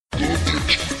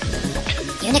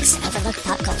Cynics overlook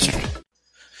pop culture.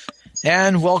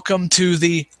 And welcome to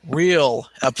the real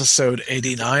episode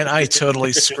 89. I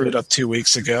totally screwed up 2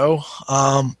 weeks ago.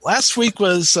 Last week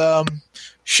was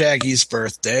Shaggy's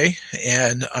birthday,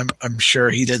 and I'm sure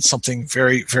he did something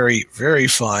very, very, very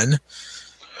fun.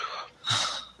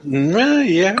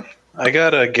 Yeah, I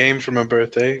got a game for my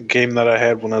birthday, a game that I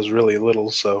had when I was really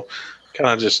little, so kind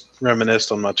of just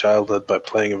reminisced on my childhood by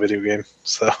playing a video game.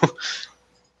 So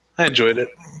I enjoyed it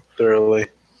thoroughly.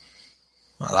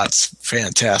 Well, that's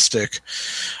fantastic.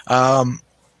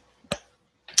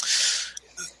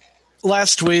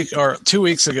 Last week, or 2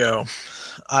 weeks ago,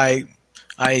 I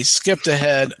skipped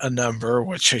ahead a number,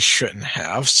 which I shouldn't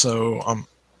have, so I'm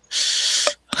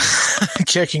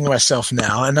kicking myself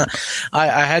now. And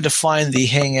I had to find the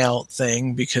Hangout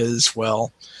thing because,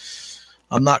 well,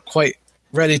 I'm not quite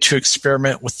ready to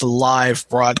experiment with the live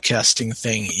broadcasting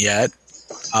thing yet,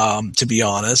 to be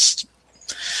honest.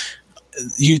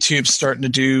 YouTube's starting to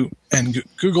do, and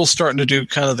Google's starting to do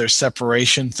kind of their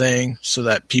separation thing so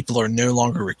that people are no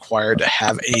longer required to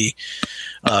have a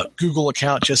Google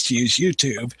account just to use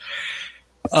YouTube.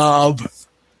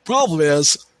 Problem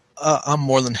is, I'm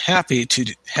more than happy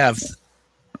to have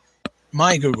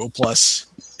my Google Plus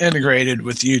integrated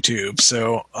with YouTube,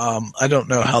 so I don't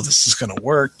know how this is going to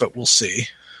work, but we'll see.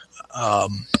 I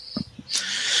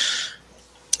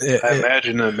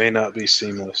imagine it may not be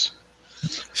seamless,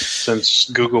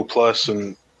 since Google Plus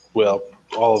and, well,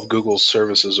 all of Google's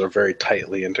services are very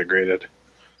tightly integrated.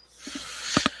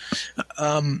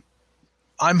 I'm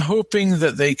hoping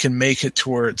that they can make it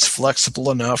to where it's flexible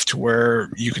enough to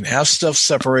where you can have stuff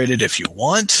separated if you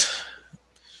want.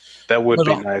 That would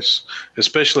be nice,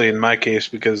 especially in my case,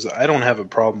 because I don't have a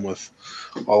problem with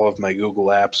all of my Google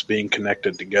apps being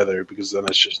connected together, because then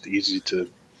it's just easy to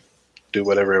do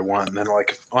whatever I want. And then,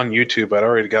 like, on YouTube, I'd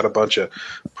already got a bunch of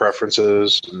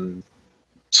preferences and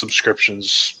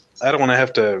subscriptions. I don't want to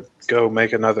have to go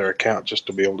make another account just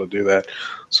to be able to do that.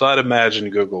 So I'd imagine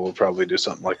Google will probably do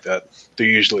something like that. They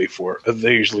usually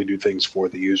do things for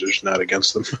the users, not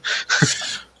against them.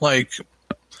 like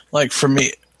for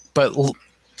me, but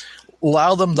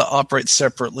allow them to operate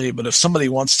separately. But if somebody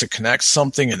wants to connect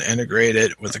something and integrate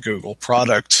it with a Google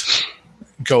product,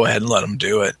 go ahead and let them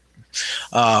do it.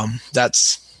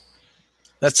 That's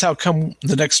how come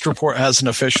the Next Report has an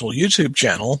official YouTube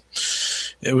channel.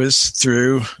 It was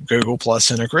through Google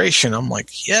Plus integration. I'm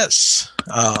like, yes.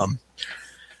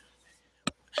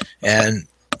 And,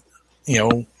 you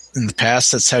know, in the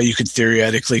past, that's how you could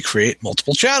theoretically create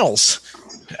multiple channels.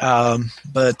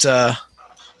 But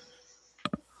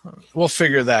we'll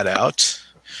figure that out.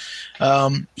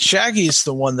 Shaggy's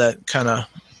the one that kind of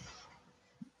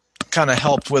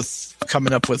helped with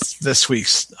coming up with this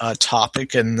week's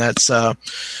topic, and that's the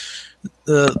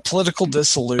political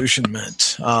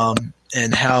disillusionment,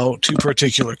 and how two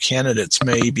particular candidates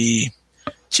may be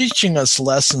teaching us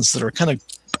lessons that are kind of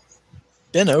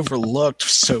been overlooked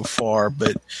so far,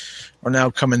 but are now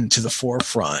coming to the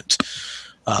forefront.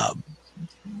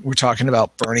 We're talking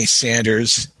about Bernie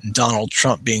Sanders and Donald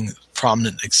Trump being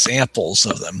prominent examples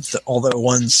of them, although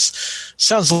one's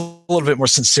sounds a little bit more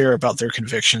sincere about their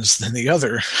convictions than the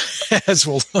other, as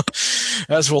we'll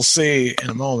see in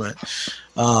a moment.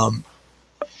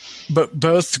 But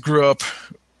both grew up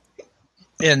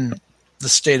in the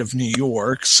state of New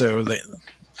York, so they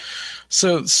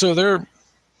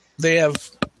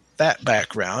have that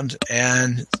background.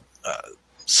 And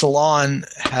Salon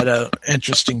had an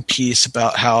interesting piece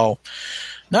about how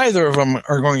neither of them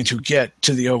are going to get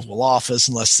to the Oval Office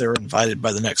unless they're invited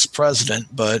by the next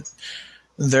president, but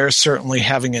they're certainly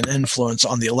having an influence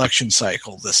on the election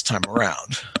cycle this time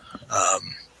around.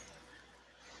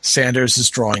 Sanders is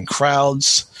drawing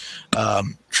crowds.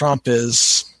 Trump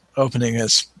is opening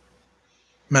his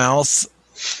mouth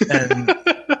and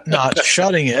not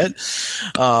shutting it.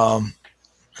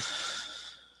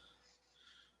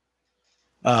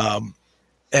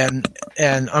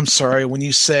 And I'm sorry, when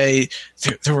you say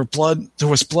there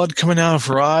was blood coming out of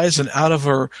her eyes and out of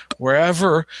her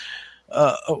wherever,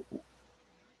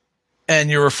 and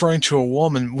you're referring to a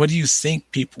woman, what do you think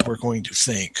people were going to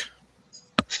think?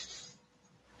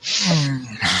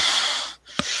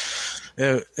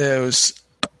 It was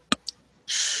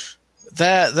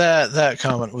that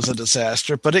comment was a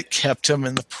disaster, but it kept him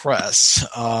in the press.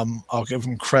 I'll give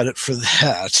him credit for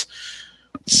that.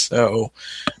 So,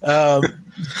 but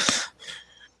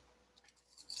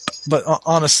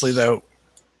honestly, though,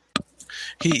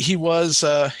 he was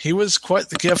quite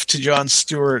the gift to Jon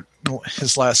Stewart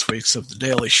his last weeks of The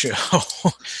Daily Show.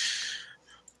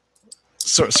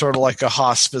 Sort of like a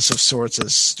hospice of sorts,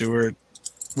 as Stewart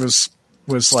was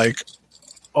like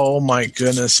oh my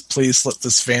goodness, please let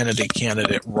this vanity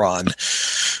candidate run.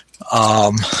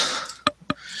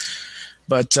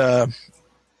 But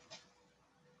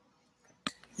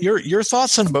your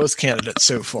thoughts on both candidates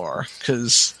so far?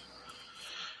 Because,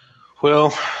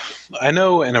 well, I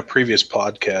know in a previous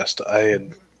podcast I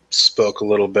had spoke a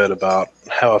little bit about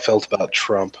how I felt about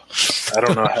Trump. I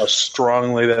don't know how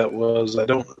strongly that was. I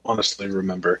don't honestly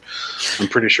remember. I'm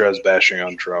pretty sure I was bashing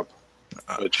on Trump,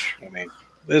 which, I mean,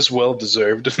 is well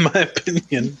deserved in my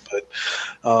opinion.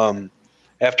 But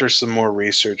after some more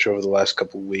research over the last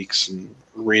couple of weeks and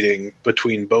reading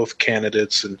between both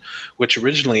candidates, and which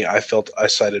originally I felt I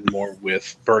sided more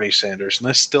with Bernie Sanders, and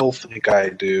I still think I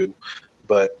do,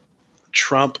 but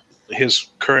Trump, his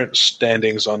current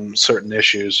standings on certain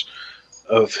issues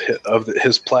of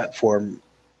his platform,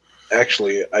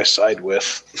 actually I side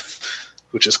with,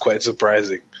 which is quite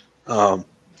surprising.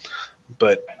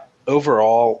 But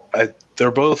overall,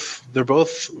 they're both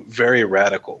very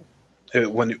radical.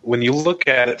 When you look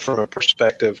at it from a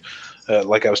perspective,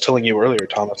 like I was telling you earlier,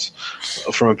 Thomas,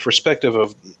 from a perspective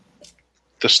of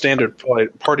the standard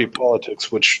party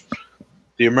politics, which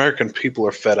the American people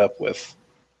are fed up with.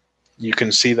 You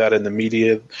can see that in the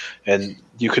media, and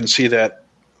you can see that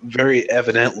very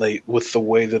evidently with the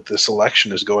way that this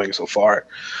election is going so far.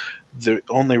 The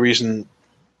only reason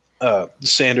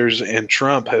Sanders and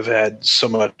Trump have had so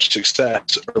much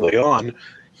success early on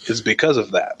is because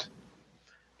of that.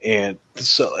 And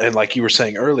so, and like you were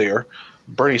saying earlier,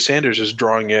 Bernie Sanders is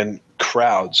drawing in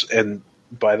crowds, and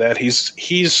by that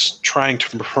he's trying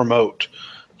to promote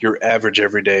your average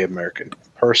everyday American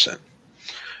person.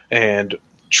 And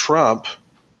Trump,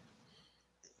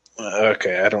 I'm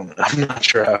not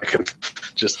sure how I can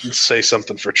just say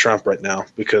something for Trump right now,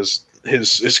 because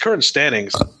his current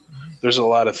standings, there's a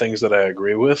lot of things that I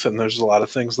agree with, and there's a lot of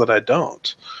things that I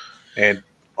don't. And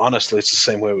honestly, it's the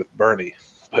same way with Bernie.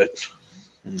 But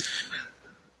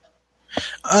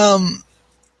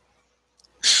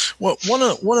well, one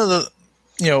of the,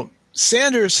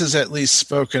 Sanders has at least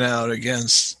spoken out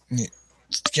against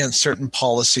certain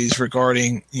policies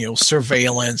regarding,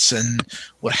 surveillance and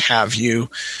what have you,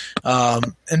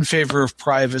 in favor of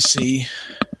privacy.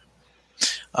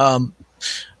 A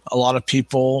lot of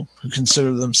people who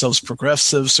consider themselves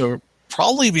progressives will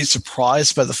probably be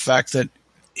surprised by the fact that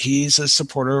he's a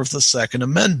supporter of the Second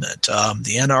Amendment.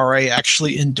 The NRA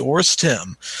actually endorsed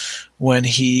him when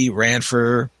he ran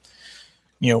for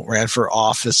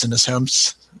office in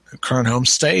his current home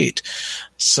state.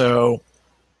 So,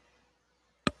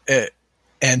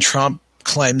 and Trump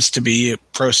claims to be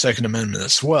pro Second Amendment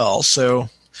as well. So,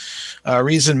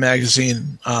 Reason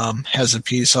Magazine has a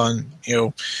piece on,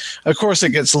 of course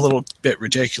it gets a little bit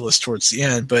ridiculous towards the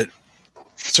end, but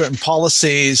certain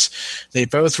policies, they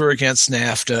both were against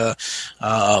NAFTA.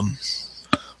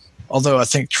 Although I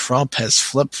think Trump has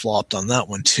flip-flopped on that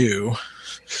one too.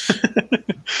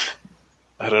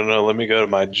 I don't know. Let me go to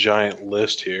my giant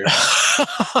list here.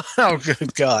 Oh,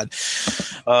 good God.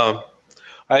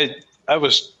 I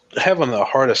was having the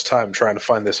hardest time trying to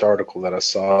find this article that I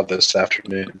saw this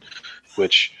afternoon,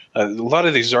 which a lot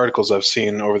of these articles I've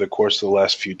seen over the course of the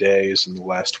last few days and the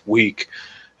last week.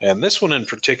 And this one in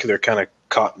particular kind of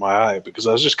caught my eye because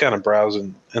I was just kind of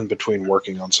browsing in between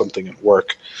working on something at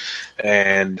work.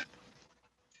 And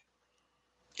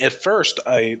at first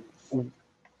I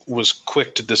was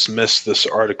quick to dismiss this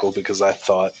article because I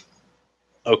thought,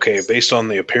 okay, based on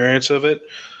the appearance of it,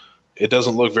 it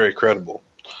doesn't look very credible.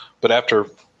 But after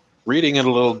reading it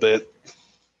a little bit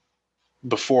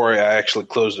before I actually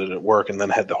closed it at work and then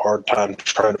had the hard time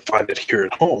trying to find it here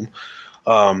at home,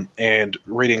 and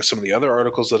reading some of the other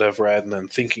articles that I've read and then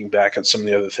thinking back at some of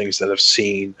the other things that I've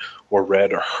seen or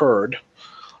read or heard,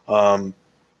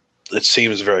 it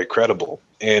seems very credible.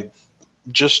 And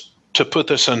just to put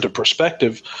this into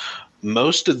perspective,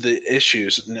 most of the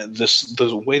issues,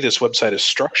 the way this website is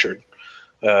structured,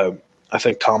 I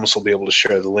think Thomas will be able to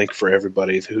share the link for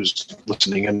everybody who's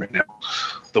listening in right now.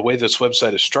 The way this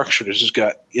website is structured is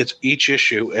it's each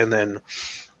issue and then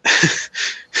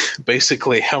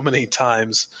basically how many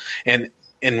times and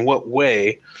in what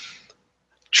way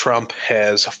Trump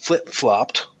has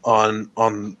flip-flopped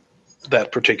on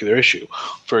that particular issue.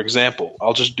 For example,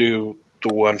 I'll just do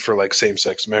the one for like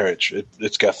same-sex marriage.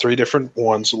 It's got 3 different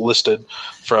ones listed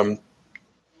from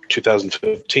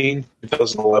 2015,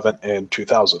 2011, and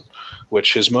 2000,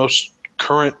 which his most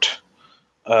current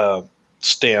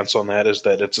stance on that is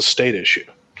that it's a state issue.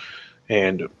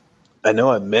 And I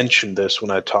know I mentioned this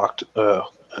when I talked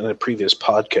in a previous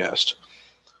podcast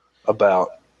about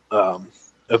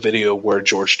a video where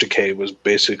George Takei was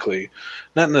basically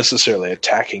not necessarily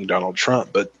attacking Donald Trump,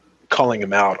 but calling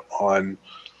him out on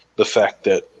the fact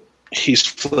that he's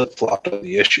flip-flopped on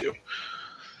the issue.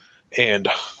 And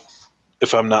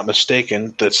if I'm not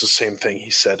mistaken, that's the same thing he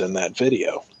said in that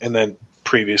video. And then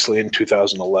previously in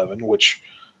 2011, which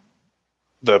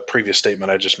the previous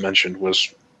statement I just mentioned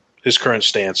was his current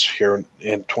stance here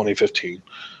in 2015.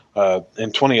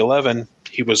 In 2011,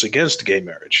 he was against gay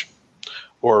marriage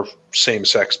or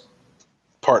same-sex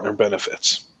partner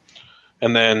benefits.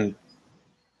 And then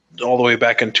all the way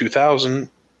back in 2000,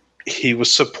 he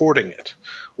was supporting it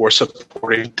or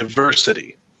supporting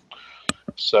diversity.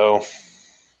 So,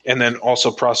 and then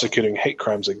also prosecuting hate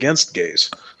crimes against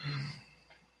gays.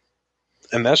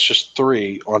 And that's just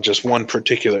 3 on just one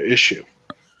particular issue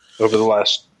over the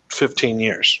last 15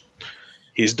 years.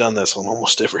 He's done this on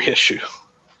almost every issue.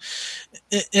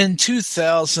 In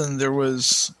 2000, it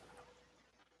was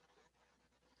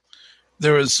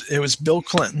Bill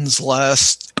Clinton's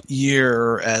last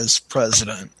year as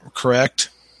president, correct?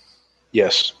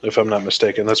 Yes, if I'm not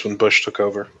mistaken. That's when Bush took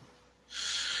over.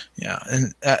 Yeah,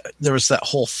 and there was that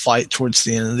whole fight towards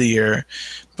the end of the year.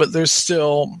 But there's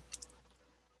still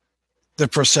the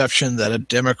perception that a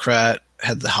Democrat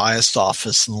had the highest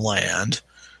office in the land,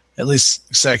 at least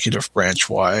executive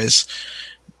branch-wise.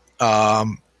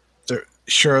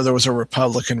 Sure, there was a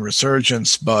Republican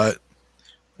resurgence, but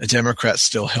a Democrat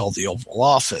still held the Oval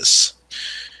Office.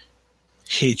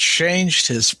 He changed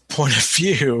his point of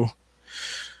view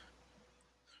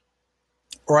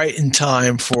right in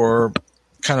time for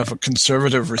kind of a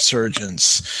conservative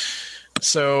resurgence.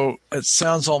 So it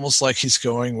sounds almost like he's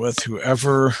going with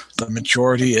whoever the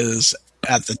majority is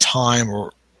at the time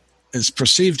or is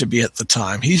perceived to be at the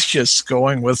time. He's just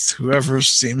going with whoever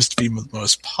seems to be the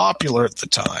most popular at the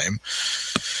time.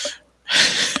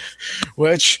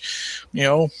 Which,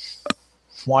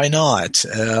 why not?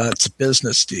 It's a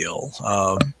business deal.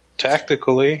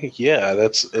 Tactically, yeah,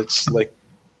 it's like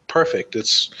perfect.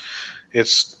 It's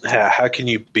how can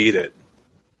you beat it?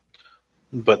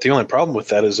 But the only problem with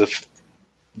that is if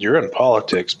you're in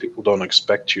politics, people don't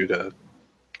expect you to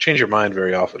change your mind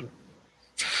very often,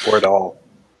 or at all.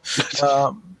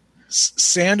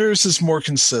 Sanders is more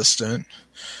consistent.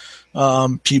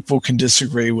 People can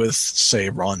disagree with, say,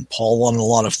 Ron Paul on a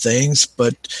lot of things,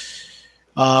 but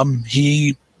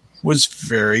he was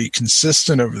very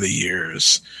consistent over the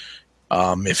years.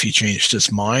 If he changed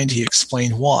his mind, he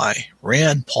explained why.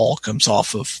 Rand Paul comes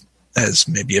off of as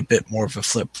maybe a bit more of a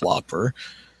flip-flopper.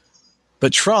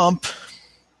 But Trump,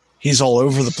 he's all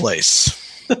over the place.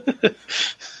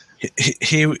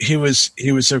 he was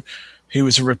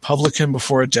a Republican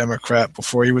before a Democrat,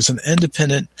 before he was an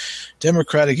independent,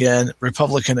 Democrat again,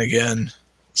 Republican again,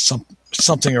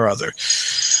 something or other.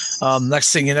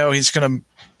 Next thing you know, he's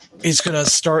gonna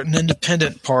start an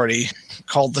independent party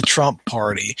called the Trump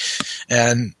Party,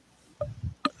 and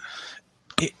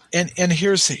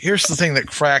here's the thing that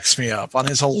cracks me up. On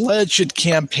his alleged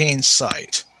campaign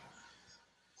site,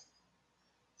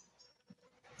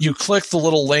 you click the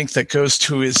little link that goes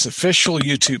to his official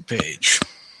YouTube page.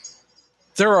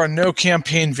 There are no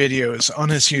campaign videos on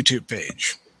his YouTube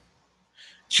page.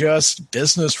 Just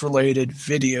business-related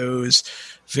videos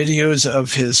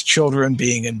of his children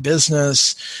being in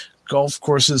business, golf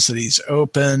courses that he's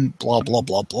opened, blah, blah,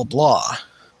 blah, blah, blah.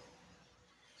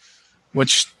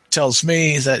 Which tells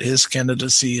me that his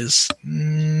candidacy is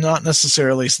not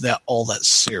necessarily all that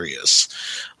serious.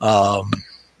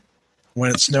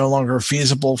 When it's no longer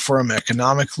feasible for him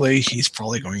economically, he's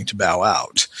probably going to bow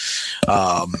out.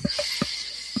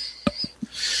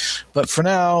 But for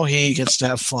now, he gets to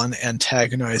have fun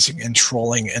antagonizing and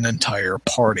trolling an entire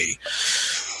party.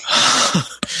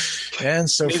 And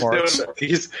so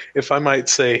if I might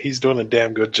say, he's doing a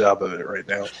damn good job of it right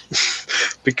now.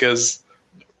 Because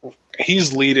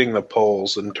he's leading the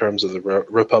polls in terms of the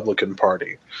Republican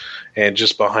Party. And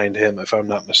just behind him, if I'm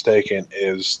not mistaken,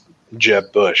 is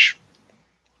Jeb Bush,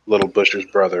 little Bush's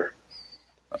brother.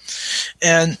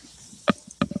 And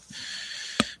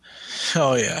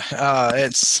oh yeah,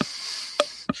 it's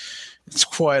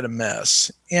quite a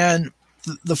mess. And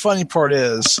the funny part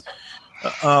is,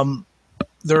 there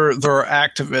are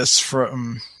activists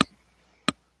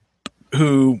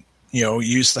who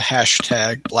use the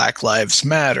hashtag Black Lives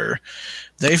Matter.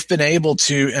 They've been able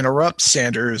to interrupt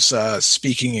Sanders'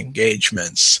 speaking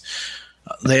engagements.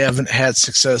 They haven't had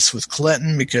success with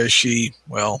Clinton because she,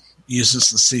 uses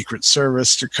the Secret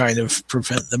Service to kind of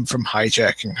prevent them from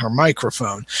hijacking her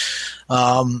microphone.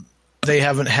 They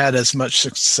haven't had as much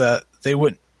success. They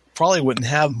probably wouldn't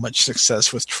have much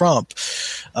success with Trump.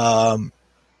 I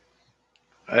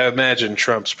imagine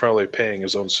Trump's probably paying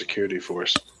his own security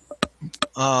force.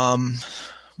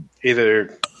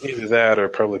 Either that or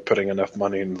probably putting enough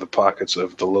money into the pockets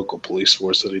of the local police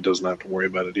force that he doesn't have to worry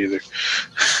about it either.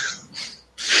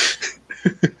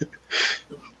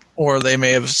 Or they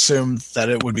may have assumed that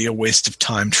it would be a waste of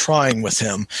time trying with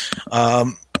him.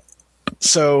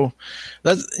 So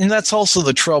that's also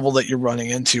the trouble that you're running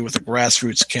into with a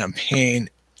grassroots campaign.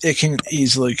 It can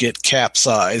easily get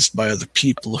capsized by other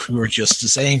people who are just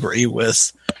as angry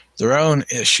with their own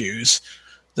issues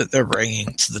that they're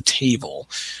bringing to the table.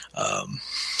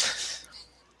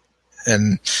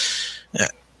 And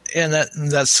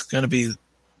that's going to be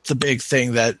the big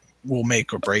thing that will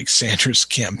make or break Sanders'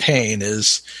 campaign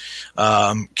is,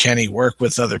 can he work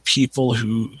with other people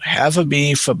who have a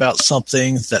beef about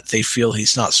something that they feel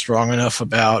he's not strong enough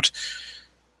about?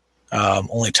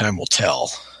 Only time will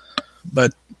tell.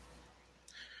 But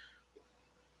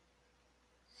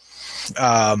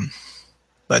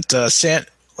like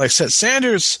I said,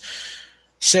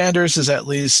 Sanders is at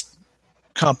least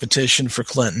competition for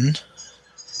Clinton.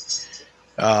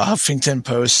 Huffington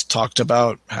Post talked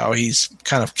about how he's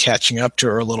kind of catching up to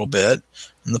her a little bit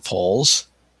in the polls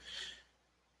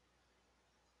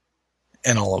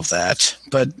and all of that.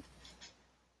 But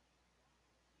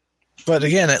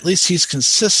again, at least he's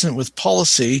consistent with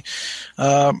policy.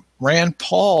 Rand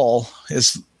Paul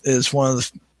is one of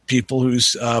the people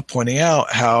who's pointing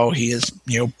out how he has,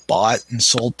 bought and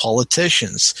sold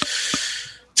politicians.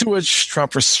 To which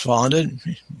Trump responded,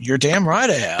 "You're damn right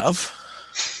I have."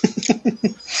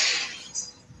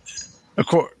 Of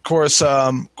course,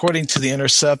 according to The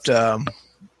Intercept,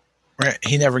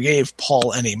 he never gave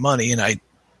Paul any money, and I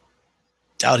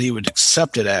doubt he would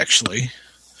accept it, actually.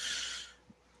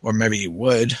 Or maybe he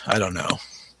would. I don't know.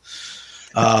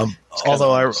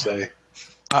 Although,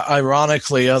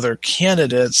 ironically, other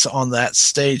candidates on that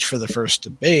stage for the first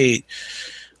debate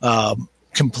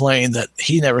complained that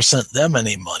he never sent them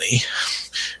any money,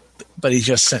 but he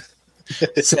just sent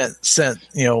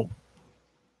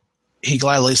he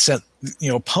gladly sent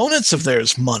opponents of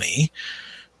theirs money.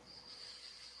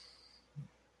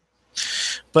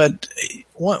 But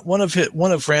one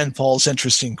of Rand Paul's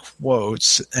interesting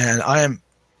quotes, and I am,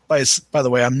 by the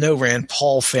way, I'm no Rand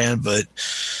Paul fan, but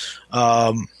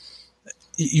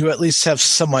you at least have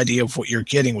some idea of what you're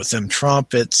getting with him.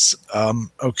 Trump, it's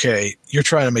okay, you're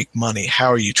trying to make money. How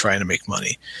are you trying to make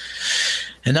money?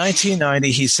 In 1990,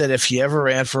 he said if he ever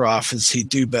ran for office, he'd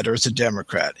do better as a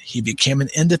Democrat. He became an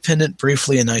independent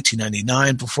briefly in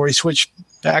 1999 before he switched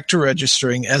back to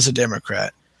registering as a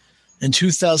Democrat. In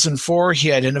 2004,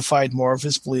 he identified more of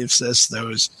his beliefs as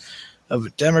those of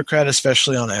a Democrat,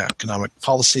 especially on economic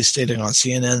policy, stating on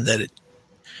CNN that it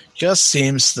just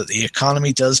seems that the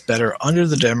economy does better under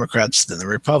the Democrats than the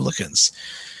Republicans.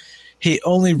 He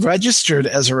only registered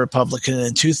as a Republican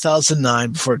in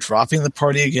 2009 before dropping the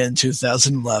party again in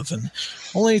 2011,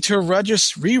 only to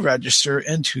re-register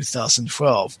in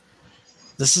 2012.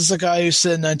 This is a guy who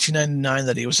said in 1999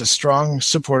 that he was a strong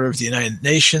supporter of the United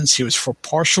Nations. He was for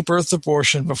partial birth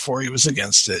abortion before he was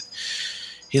against it.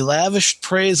 He lavished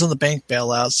praise on the bank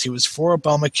bailouts. He was for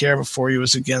Obamacare before he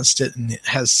was against it, and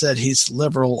has said he's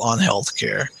liberal on health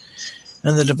care.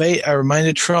 In the debate, I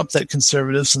reminded Trump that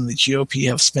conservatives in the GOP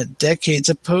have spent decades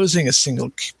opposing a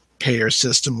single-payer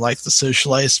system like the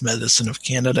socialized medicine of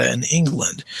Canada and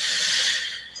England.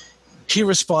 He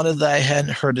responded that I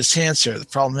hadn't heard his answer. The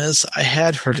problem is, I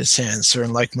had heard his answer,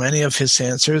 and like many of his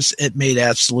answers, it made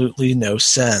absolutely no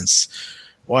sense.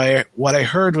 What I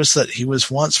heard was that he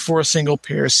was once for a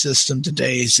single-payer system.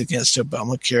 Today he's against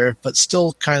Obamacare, but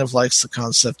still kind of likes the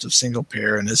concept of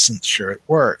single-payer and isn't sure it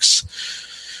works.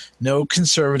 No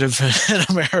conservative in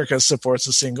America supports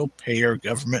a single-payer,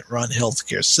 government-run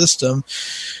healthcare system,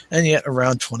 and yet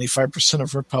around 25%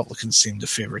 of Republicans seem to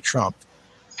favor Trump.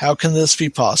 How can this be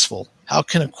possible? How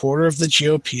can a quarter of the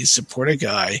GOP support a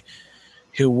guy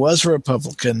who was a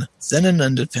Republican, then an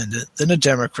independent, then a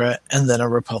Democrat, and then a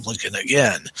Republican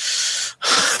again?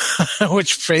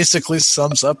 Which basically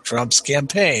sums up Trump's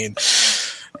campaign.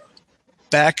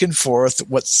 Back and forth,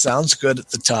 what sounds good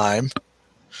at the time,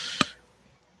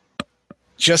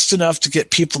 just enough to get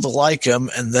people to like him,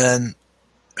 and then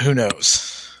who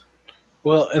knows?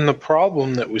 Well, and the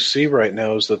problem that we see right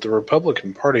now is that the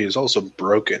Republican Party is also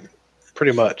broken,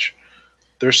 pretty much.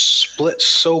 They're split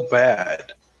so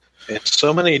bad in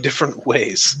so many different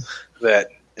ways that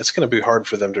it's going to be hard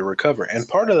for them to recover. And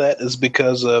part of that is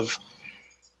because of,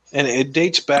 and it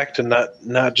dates back to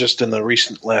not just in the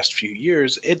recent last few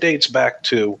years, it dates back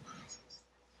to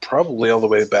probably all the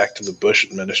way back to the Bush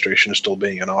administration still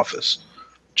being in office,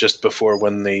 just before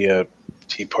when the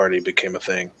Tea Party became a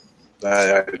thing.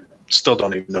 I still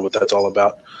don't even know what that's all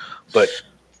about. But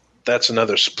that's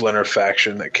another splinter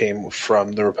faction that came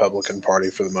from the Republican Party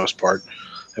for the most part.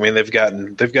 I mean, they've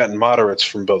gotten moderates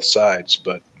from both sides,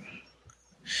 but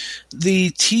the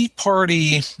Tea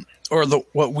Party, or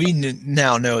what we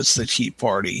now know as the Tea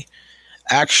Party,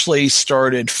 actually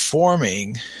started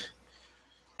forming,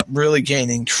 really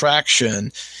gaining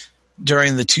traction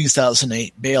during the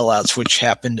 2008 bailouts, which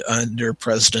happened under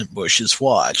President Bush's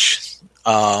watch.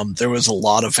 There was a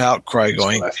lot of outcry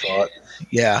going, that's what I thought.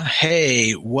 Yeah,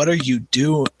 hey, what are you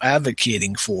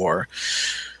advocating for?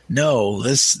 No,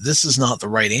 this is not the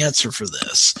right answer for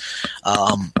this.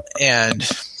 And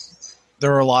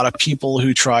there were a lot of people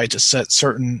who tried to set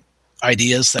certain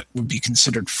ideas that would be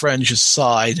considered fringe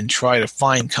aside and try to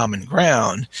find common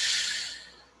ground,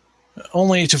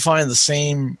 only to find the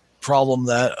same problem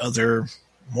that other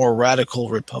more radical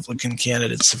Republican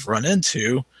candidates have run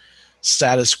into.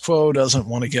 Status quo doesn't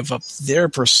want to give up their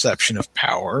perception of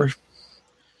power.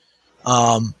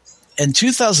 In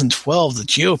 2012, the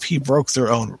GOP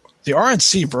the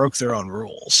RNC broke their own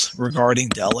rules regarding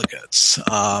delegates.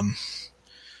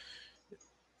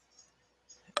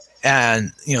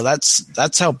 And,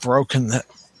 that's how broken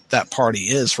that party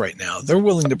is right now. They're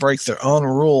willing to break their own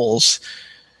rules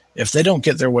if they don't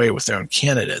get their way with their own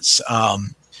candidates.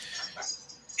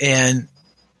 And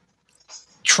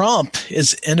Trump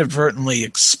is inadvertently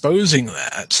exposing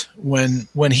that when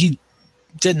he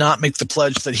did not make the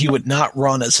pledge that he would not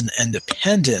run as an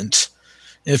independent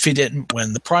if he didn't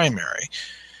win the primary.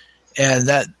 And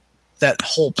that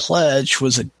whole pledge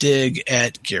was a dig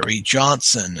at Gary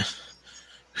Johnson,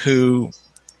 who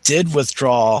did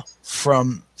withdraw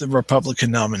from the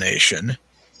Republican nomination,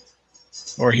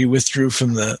 or he withdrew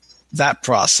from that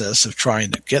process of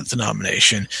trying to get the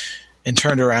nomination and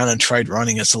turned around and tried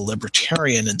running as a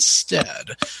libertarian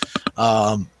instead.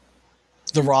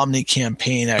 The Romney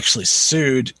campaign actually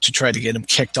sued to try to get him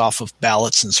kicked off of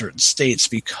ballots in certain states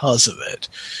because of it.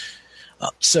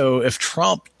 So if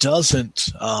Trump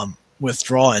doesn't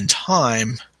withdraw in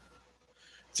time,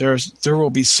 there will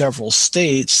be several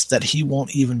states that he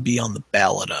won't even be on the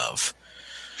ballot of.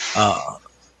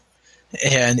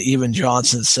 And even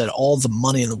Johnson said all the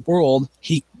money in the world,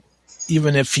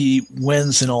 even if he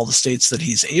wins in all the states that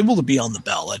he's able to be on the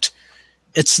ballot,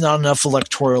 it's not enough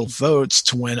electoral votes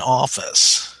to win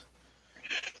office.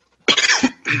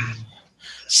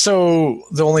 So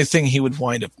the only thing he would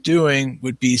wind up doing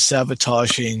would be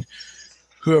sabotaging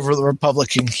whoever the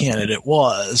Republican candidate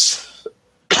was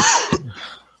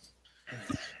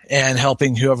and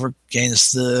helping whoever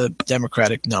gains the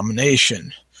Democratic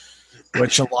nomination,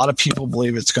 which a lot of people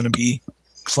believe it's going to be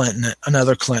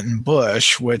another Clinton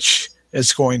Bush, which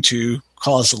is going to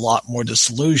cause a lot more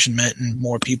disillusionment and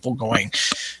more people going,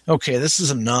 okay, this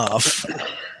is enough.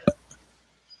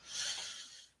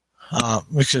 That's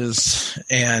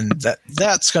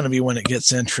going to be when it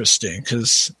gets interesting,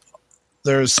 because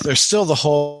there's still the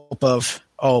hope of,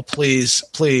 oh, please,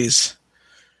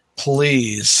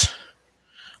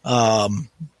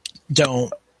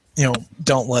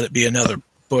 don't let it be another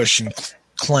Bush and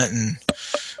Clinton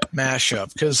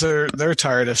mashup, because they're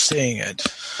tired of seeing it.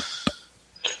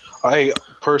 I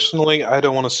personally, I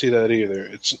don't want to see that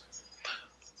either.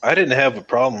 I didn't have a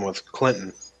problem with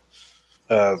Clinton,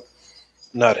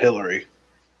 not Hillary,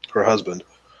 her husband.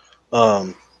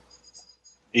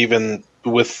 Even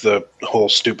with the whole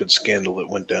stupid scandal that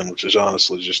went down, which is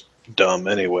honestly just dumb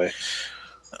anyway.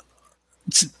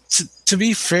 To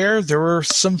be fair, there were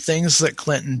some things that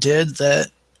Clinton did that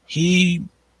he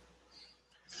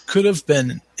could have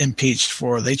been impeached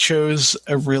for. They chose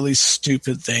a really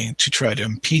stupid thing to try to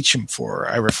impeach him for.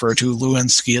 I refer to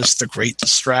Lewinsky as the great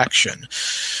distraction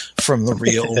from the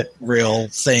real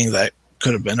thing that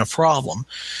could have been a problem.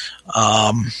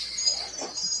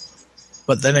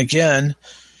 But then again,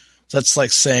 that's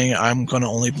like saying I'm going to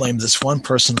only blame this one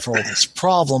person for all these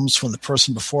problems when the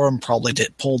person before him probably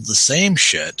pulled the same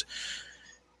shit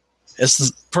as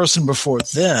the person before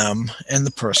them and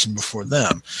the person before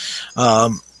them.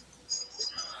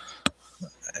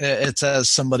 It's as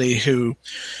somebody who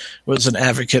was an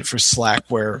advocate for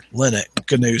Slackware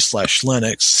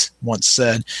GNU/Linux once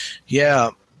said, yeah,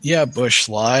 Bush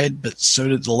lied, but so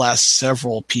did the last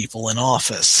several people in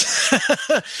office.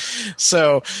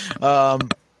 So,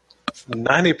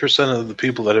 90% of the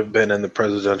people that have been in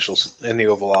the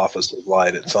Oval Office have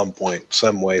lied at some point,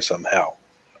 some way, somehow.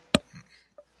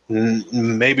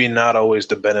 Maybe not always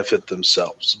to benefit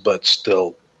themselves, but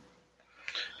still,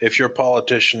 if you're a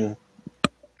politician,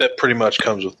 that pretty much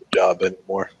comes with the job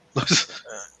anymore.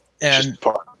 And just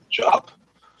part of the job.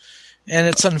 And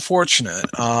it's unfortunate.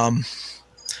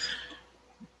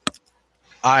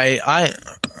 I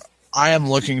am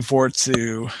looking forward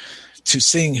to to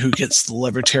seeing who gets the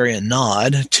libertarian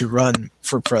nod to run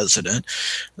for president.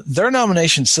 Their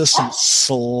nomination system is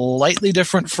slightly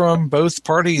different from both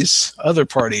parties, other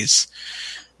parties'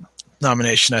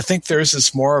 nomination. I think theirs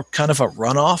is more kind of a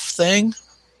runoff thing.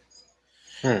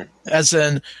 As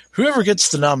in, whoever gets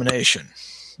the nomination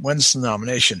wins the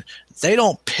nomination. They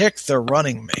don't pick their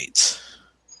running mates.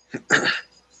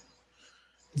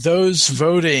 Those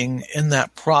voting in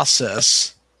that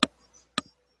process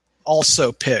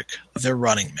also pick their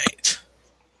running mate.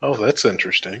 Oh, that's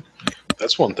interesting.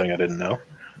 That's one thing I didn't know.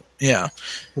 Yeah.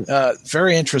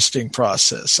 Very interesting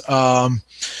process.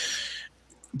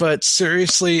 But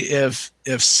seriously,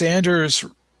 if Sanders,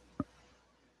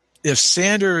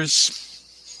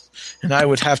 and I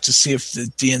would have to see if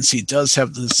the DNC does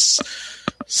have this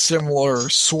similar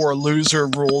sore loser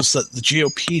rules that the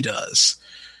GOP does.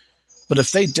 But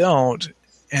if they don't,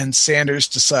 and Sanders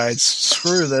decides,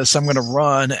 screw this, I'm going to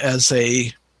run as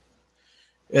say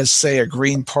a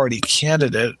Green Party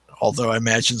candidate, although I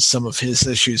imagine some of his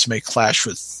issues may clash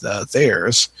with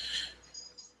theirs.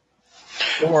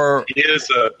 Or he is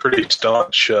a pretty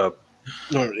staunch.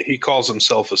 He calls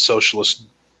himself a socialist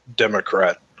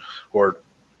Democrat, or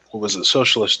what was it,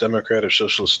 socialist Democrat or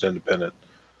socialist independent?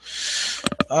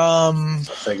 I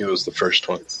think it was the first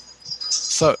one.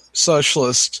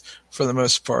 Socialist for the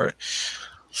most part.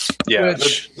 Yeah,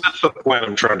 that's the point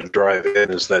I'm trying to drive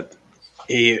in, is that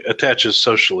he attaches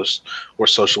socialist or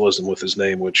socialism with his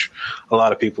name, which a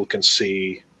lot of people would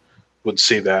see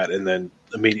that and then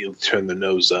immediately turn their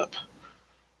nose up.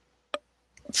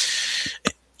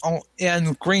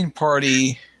 And Green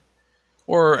Party,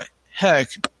 or heck,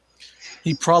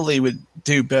 he probably would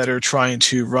do better trying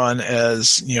to run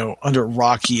as, under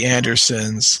Rocky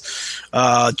Anderson's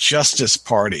Justice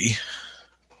Party,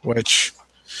 which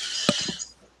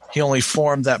he only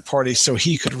formed that party so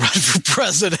he could run for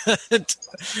president.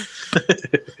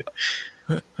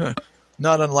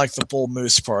 Not unlike the Bull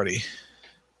Moose Party.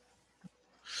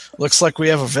 Looks like we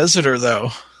have a visitor, though.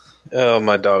 Oh,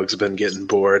 my dog's been getting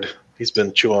bored. He's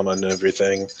been chewing on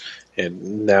everything,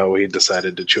 and now he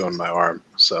decided to chew on my arm.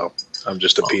 So I'm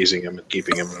just appeasing him and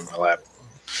keeping him in my lap.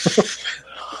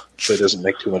 So he doesn't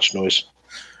make too much noise.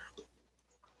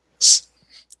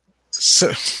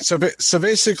 So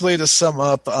basically, to sum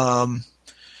up, the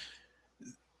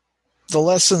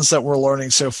lessons that we're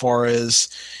learning so far is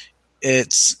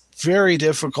it's very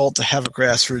difficult to have a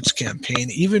grassroots campaign.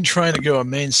 Even trying to go a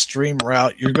mainstream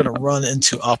route, you're going to run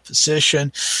into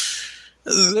opposition.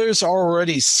 There's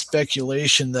already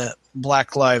speculation that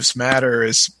Black Lives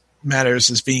Matters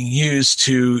is being used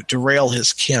to derail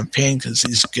his campaign because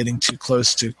he's getting too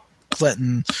close to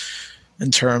Clinton in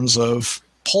terms of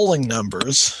polling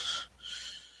numbers.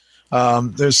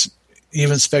 There's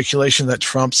even speculation that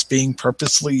Trump's being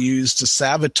purposely used to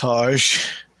sabotage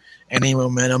any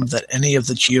momentum that any of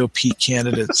the GOP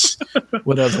candidates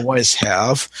would otherwise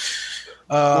have.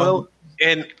 Well,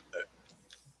 and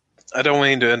I don't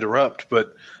mean to interrupt,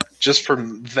 but just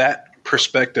from that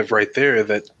perspective right there,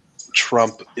 that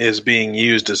Trump is being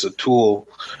used as a tool,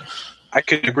 I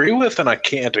can agree with and I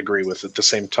can't agree with at the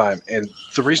same time. And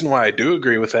the reason why I do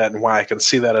agree with that and why I can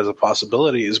see that as a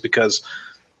possibility is because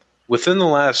within the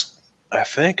last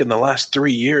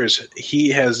 3 years, he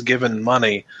has given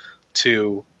money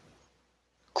to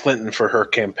Clinton for her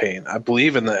campaign. I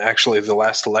believe in the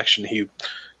last election, he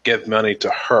gave money to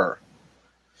her.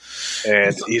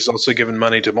 And he's also given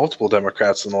money to multiple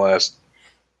Democrats in the last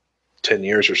 10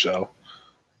 years or so.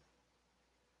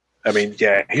 I mean,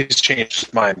 yeah, he's changed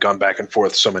his mind, gone back and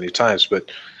forth so many times.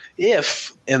 But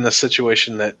if in the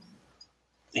situation that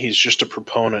he's just a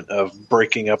proponent of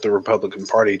breaking up the Republican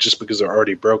Party just because they're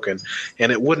already broken,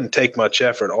 and it wouldn't take much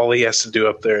effort, all he has to do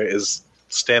up there is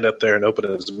stand up there and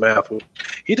open his mouth, which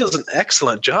he does an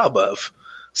excellent job of.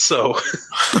 So,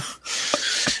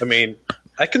 I mean,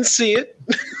 I can see it.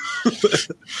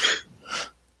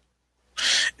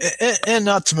 And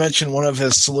not to mention, one of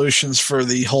his solutions for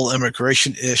the whole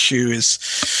immigration issue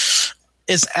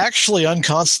is actually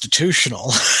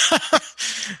unconstitutional.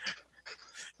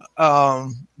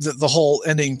 The whole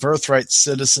ending birthright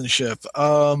citizenship.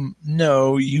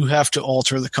 No, you have to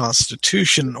alter the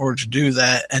Constitution in order to do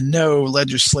that, and no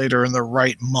legislator in their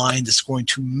right mind is going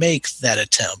to make that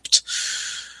attempt.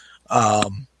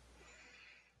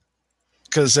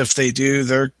 Because if they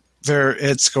do,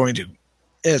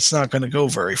 it's not going to go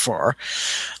very far.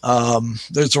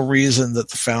 There's a reason that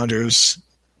the founders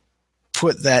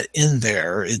put that in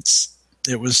there.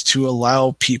 It was to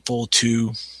allow people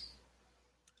to,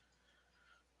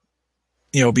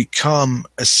 become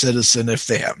a citizen if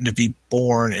they happen to be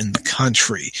born in the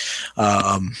country.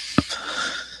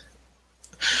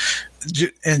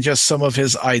 and just some of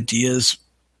his ideas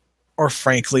are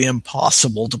frankly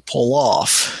impossible to pull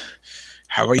off.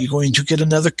 How are you going to get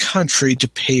another country to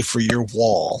pay for your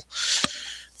wall?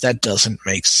 That doesn't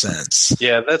make sense.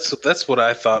 Yeah, that's what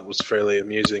I thought was fairly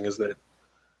amusing, is that,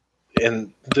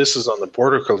 and this is on the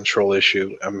border control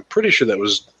issue. I'm pretty sure that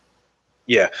was,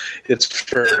 yeah, it's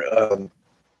for,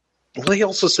 well, he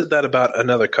also said that about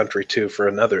another country too, for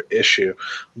another issue.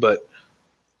 But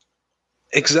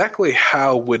exactly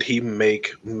how would he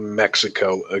make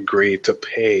Mexico agree to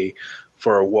pay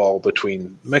for a wall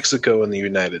between Mexico and the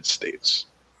United States?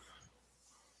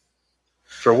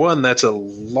 For one, that's a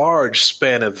large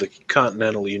span of the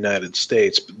continental United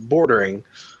States bordering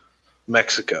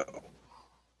Mexico.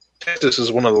 Texas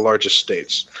is one of the largest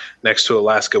states, next to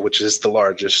Alaska, which is the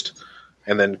largest,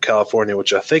 and then California,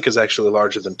 which I think is actually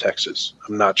larger than Texas.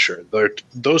 I'm not sure.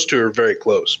 Those two are very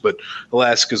close, but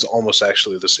Alaska is almost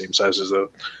actually the same size as the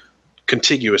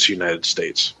contiguous United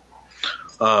States.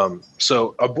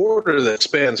 So a border that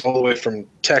spans all the way from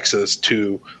Texas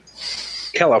to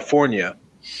California,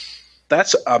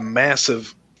 that's a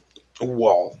massive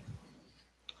wall.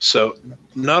 So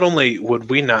not only would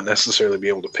we not necessarily be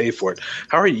able to pay for it,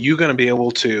 how are you going to be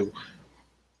able to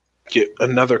get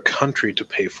another country to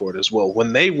pay for it as well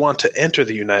when they want to enter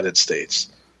the United States?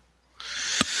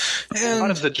 And a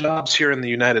lot of the jobs here in the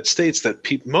United States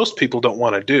that most people don't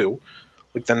want to do,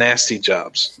 like the nasty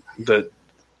jobs, the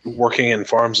working in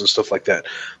farms and stuff like that,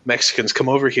 Mexicans come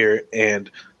over here and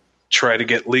try to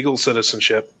get legal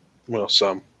citizenship. Well,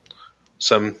 some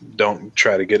don't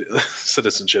try to get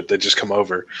citizenship. They just come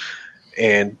over,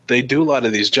 and they do a lot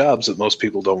of these jobs that most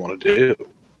people don't want to do.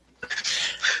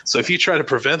 So if you try to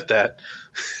prevent that,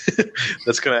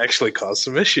 that's going to actually cause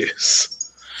some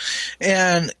issues.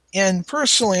 And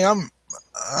personally, I'm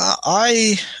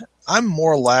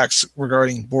more lax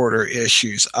regarding border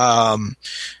issues.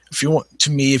 If you want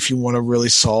to really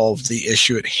solve the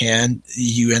issue at hand,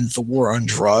 you end the war on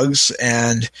drugs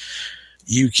and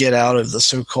you get out of the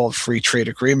so-called free trade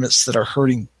agreements that are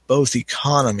hurting both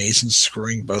economies and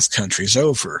screwing both countries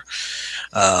over.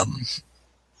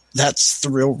 That's the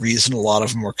real reason a lot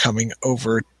of them are coming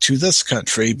over to this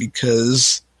country,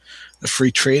 because the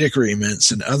free trade agreements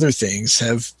and other things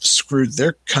have screwed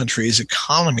their country's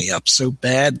economy up so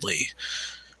badly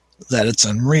that it's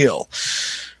unreal.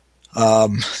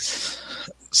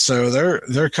 So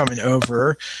they're coming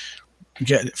over,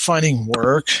 finding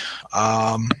work,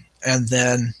 and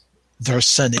then they're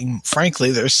sending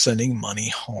money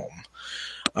home.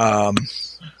 That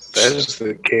is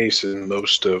the case in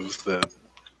most of the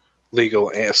legal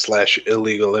 /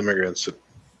 illegal immigrants that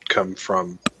come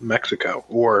from Mexico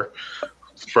or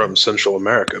from Central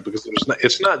America, because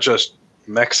it's not just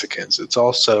Mexicans. It's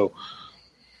also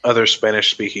other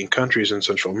Spanish-speaking countries in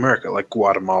Central America, like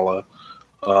Guatemala,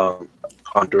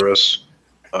 Honduras.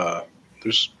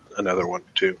 There's another one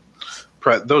too.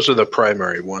 Those are the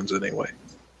primary ones, anyway.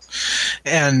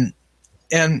 And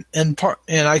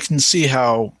I can see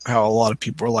how a lot of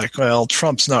people are like, well,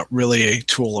 Trump's not really a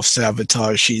tool of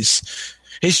sabotage. He's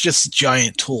just a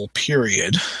giant tool,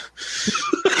 period.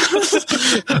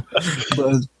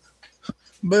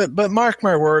 but mark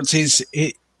my words,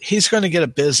 he's going to get a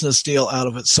business deal out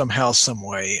of it somehow, some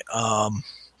way.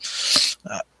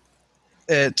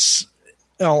 It's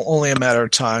only a matter of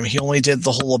time. He only did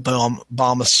the whole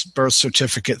Obama birth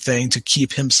certificate thing to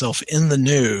keep himself in the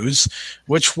news,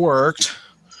 which worked.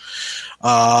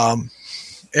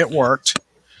 It worked.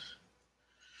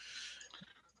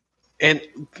 And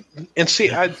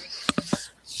see, I'm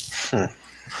not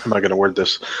going to word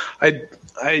this.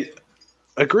 I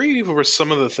agree with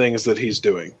some of the things that he's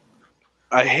doing.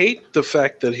 I hate the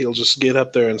fact that he'll just get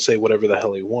up there and say whatever the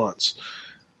hell he wants.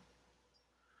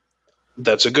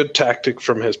 That's a good tactic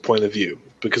from his point of view,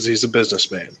 because he's a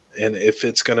businessman. And if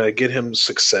it's going to get him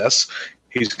success,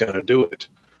 he's going to do it.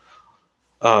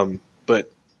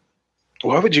 But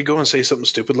why would you go and say something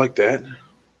stupid like that?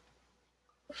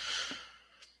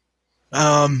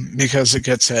 Because it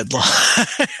gets headlines.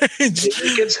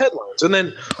 It gets headlines. And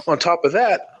then on top of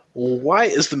that, why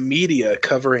is the media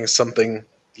covering something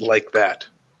like that?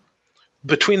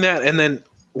 Between that and then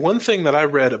one thing that I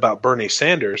read about Bernie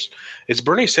Sanders is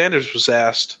Bernie Sanders was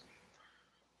asked,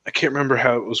 I can't remember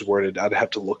how it was worded, I'd have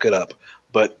to look it up,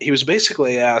 but he was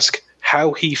basically asked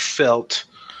how he felt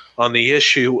on the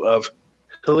issue of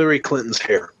Hillary Clinton's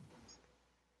hair.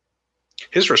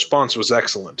 His response was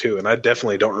excellent too, and I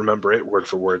definitely don't remember it word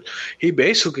for word. He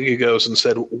basically goes and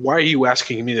said, why are you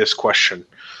asking me this question?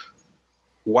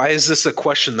 Why is this a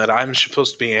question that I'm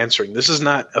supposed to be answering? This is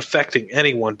not affecting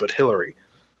anyone but Hillary.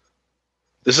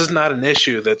 This is not an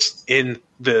issue that's in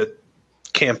the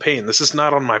campaign. This is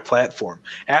not on my platform.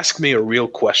 Ask me a real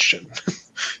question.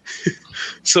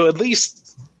 So at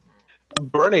least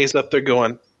Bernie's up there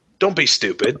going, don't be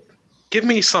stupid. Give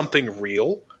me something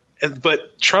real.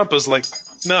 But Trump is like,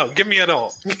 no, give me it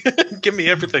all. Give me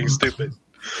everything stupid.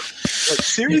 Like,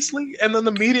 seriously? And then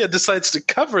the media decides to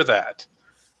cover that.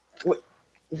 What?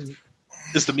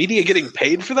 Is the media getting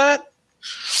paid for that?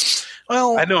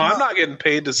 Well, I know I'm not getting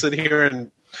paid to sit here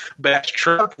and bash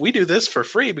Trump. We do this for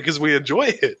free because we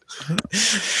enjoy it.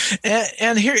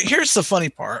 And here's the funny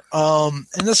part, and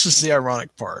this is the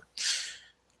ironic part.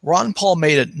 Ron Paul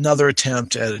made another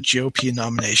attempt at a GOP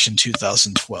nomination in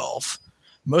 2012.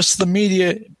 Most of the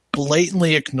media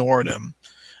blatantly ignored him.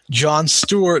 Jon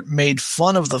Stewart made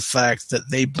fun of the fact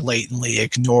that they blatantly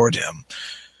ignored him.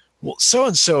 Well,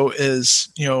 so-and-so is,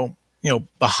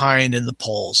 behind in the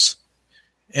polls.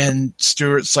 And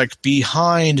Stewart's like,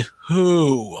 behind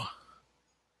who?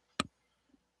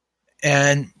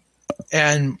 And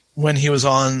when he was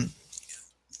on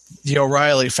the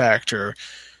O'Reilly Factor,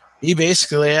 he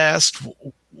basically asked,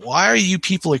 why are you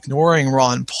people ignoring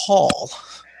Ron Paul?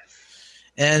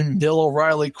 And Bill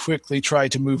O'Reilly quickly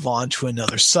tried to move on to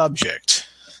another subject.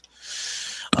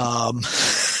 I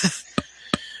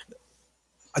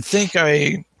think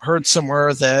I heard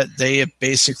somewhere that they have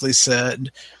basically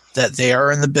said that they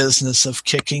are in the business of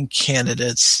kicking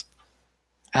candidates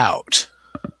out.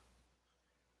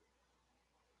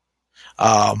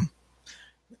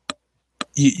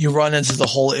 You run into the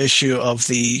whole issue of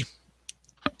the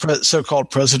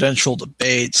so-called presidential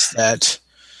debates that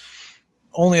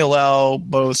only allow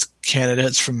both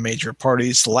candidates from major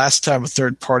parties. The last time a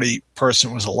third-party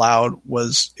person was allowed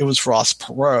was Ross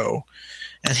Perot,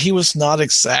 and he was not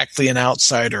exactly an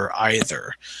outsider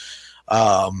either.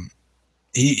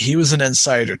 He was an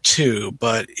insider too,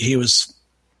 but he was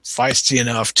feisty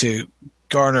enough to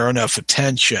garner enough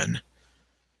attention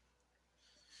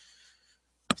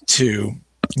to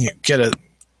get a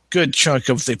good chunk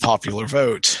of the popular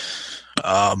vote.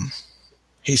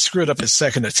 He screwed up his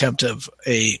second attempt of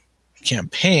a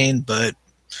campaign, but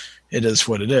it is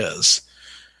what it is.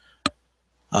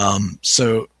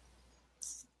 So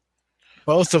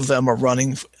both of them are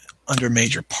running under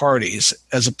major parties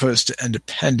as opposed to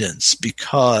independents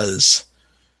because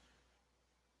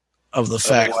of the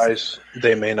fact. Otherwise,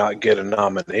 they may not get a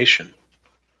nomination.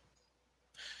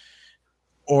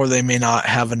 Or they may not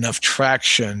have enough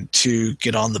traction to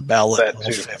get on the ballot in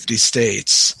all 50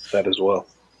 states. That as well.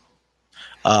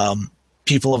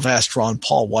 People have asked Ron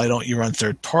Paul, why don't you run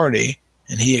third party?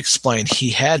 And he explained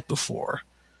he had before.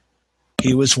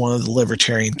 He was one of the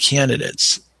libertarian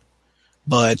candidates.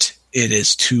 But it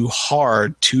is too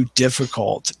hard, too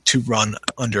difficult to run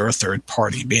under a third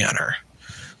party banner.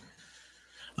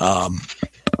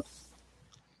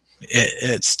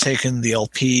 It's taken the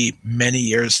LP many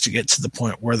years to get to the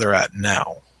point where they're at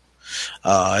now.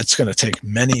 It's going to take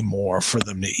many more for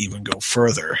them to even go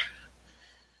further.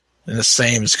 And the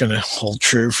same is going to hold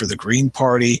true for the Green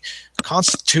Party. The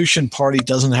Constitution Party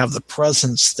doesn't have the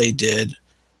presence they did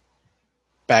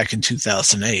back in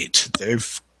 2008.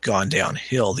 They've gone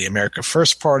downhill. The America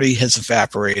First Party has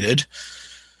evaporated.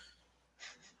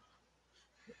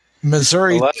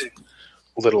 Missouri... A lot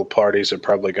of little parties are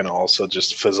probably going to also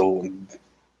just fizzle and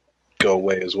go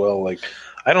away as well. Like,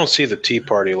 I don't see the Tea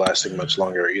Party lasting much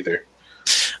longer either.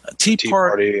 Tea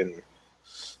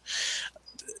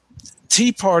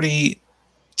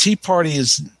Party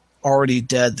is already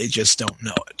dead. They just don't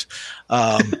know it.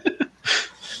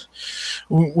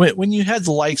 When you had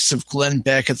the likes of Glenn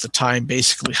Beck at the time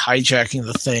basically hijacking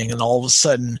the thing, and all of a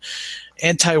sudden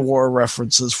anti-war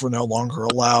references were no longer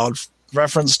allowed,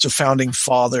 reference to founding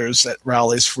fathers at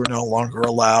rallies were no longer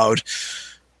allowed.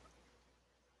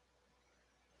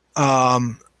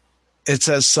 It's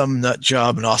as some nut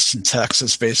job in Austin,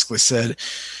 Texas basically said,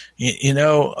 you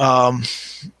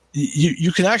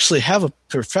can actually have a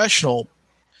professional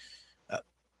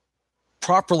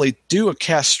properly do a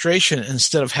castration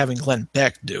instead of having Glenn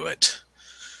Beck do it.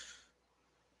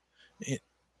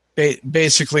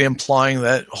 Basically implying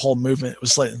that whole movement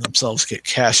was letting themselves get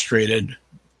castrated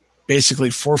basically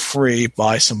for free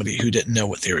by somebody who didn't know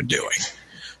what they were doing.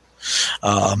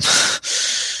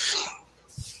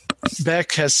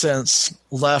 Beck has since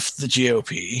left the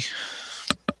GOP.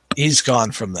 He's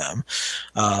gone from them.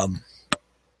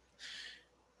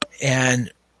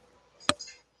 And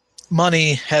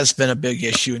money has been a big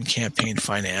issue in campaign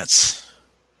finance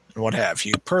and what have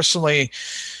you. Personally,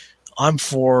 I'm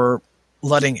for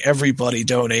letting everybody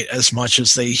donate as much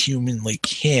as they humanly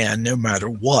can, no matter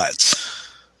what.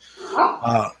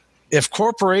 If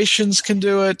corporations can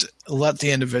do it, let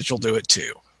the individual do it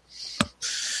too.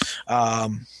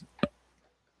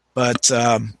 But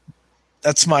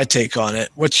that's my take on it.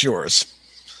 What's yours?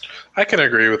 I can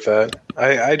agree with that.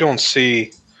 I don't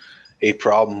see a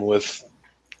problem with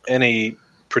any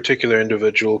particular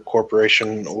individual,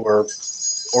 corporation, or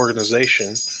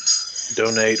organization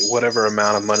donate whatever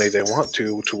amount of money they want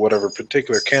to whatever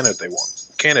particular candidate they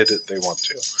want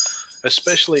to.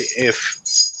 Especially if,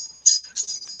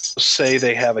 say,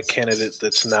 they have a candidate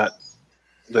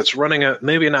that's running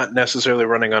maybe not necessarily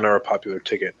running under a popular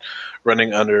ticket,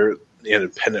 running under an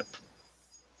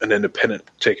independent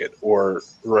ticket, or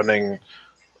running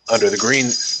under the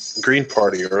Green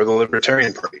Party or the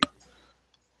Libertarian Party.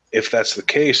 If that's the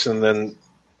case, and then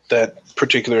that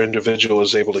particular individual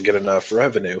is able to get enough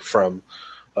revenue from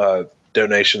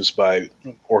donations by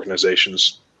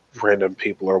organizations, random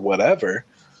people, or whatever,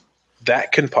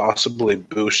 that can possibly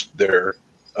boost their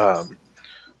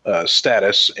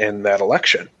status in that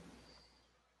election.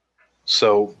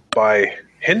 So by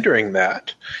hindering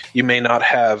that, you may not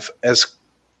have as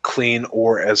clean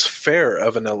or as fair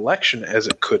of an election as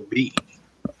it could be.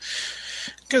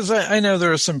 Because I know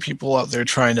there are some people out there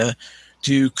trying to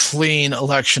do clean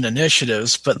election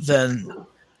initiatives, but then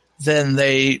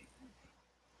their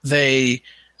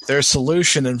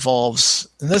solution involves,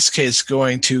 in this case,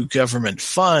 going to government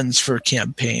funds for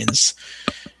campaigns,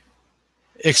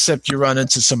 except you run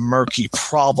into some murky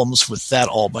problems with that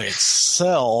all by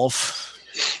itself.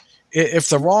 If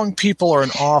the wrong people are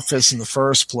in office in the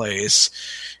first place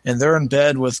and they're in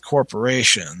bed with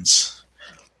corporations,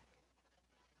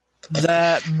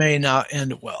 that may not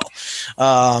end well.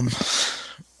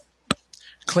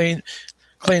 Clean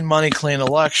money, clean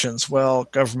elections. Well,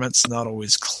 government's not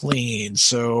always clean,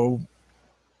 so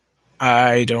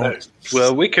I don't.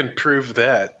 Well, we can prove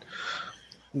that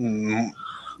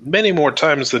many more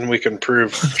times than we can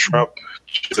prove Trump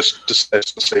just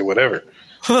decides to say whatever.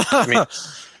 I mean,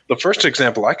 the first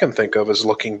example I can think of is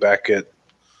looking back at,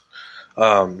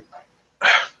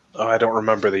 I don't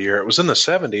remember the year. It was in the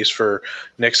 70s for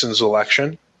Nixon's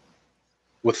election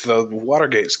with the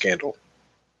Watergate scandal.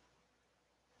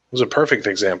 It was a perfect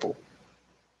example.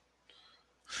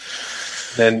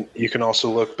 Then you can also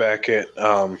look back at,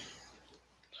 let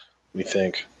me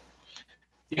think.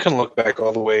 You can look back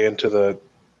all the way into the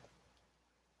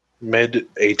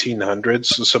mid-1800s.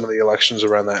 So some of the elections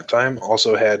around that time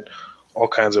also had all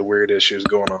kinds of weird issues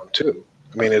going on too.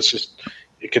 I mean,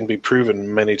 it can be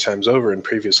proven many times over in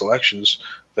previous elections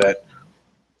that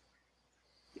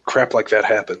crap like that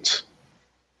happens.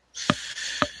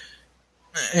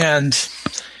 And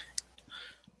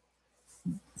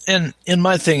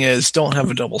my thing is, don't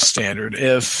have a double standard.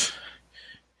 If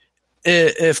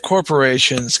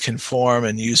corporations can form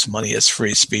and use money as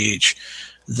free speech,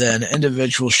 then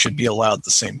individuals should be allowed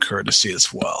the same courtesy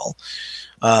as well.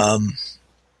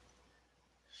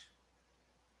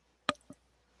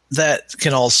 That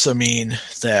can also mean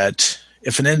that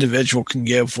if an individual can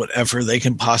give whatever they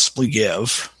can possibly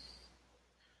give,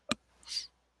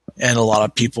 and a lot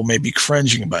of people may be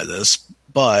cringing by this,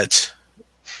 but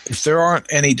if there aren't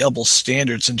any double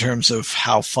standards in terms of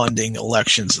how funding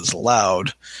elections is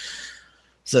allowed,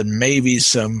 then maybe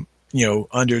some,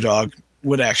 underdog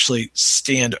would actually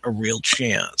stand a real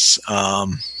chance.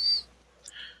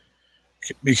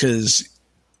 Because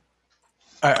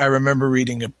I remember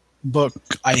reading a book,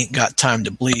 I Ain't Got Time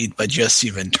to Bleed, by Jesse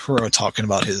Ventura, talking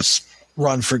about his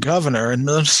run for governor in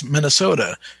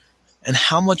Minnesota and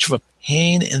how much of a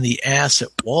pain in the ass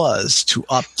it was to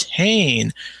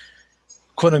obtain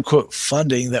quote-unquote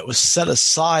funding that was set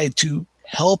aside to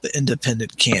help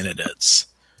independent candidates.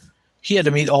 He had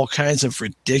to meet all kinds of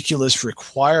ridiculous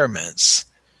requirements.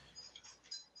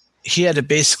 He had to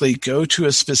basically go to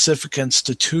a specific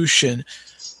institution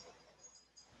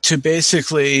to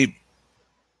basically,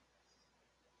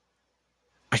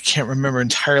 I can't remember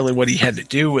entirely what he had to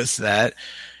do with that.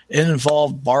 It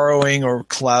involved borrowing or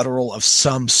collateral of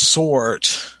some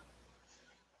sort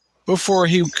before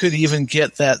he could even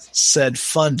get that said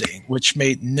funding, which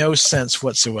made no sense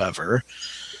whatsoever.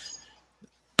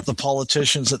 The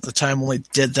politicians at the time only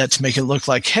did that to make it look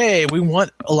like, hey, we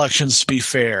want elections to be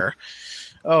fair.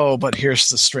 Oh, but here's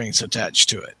the strings attached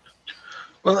to it.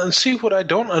 Well, and see, what I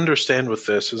don't understand with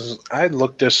this is, I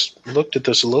looked at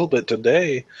this a little bit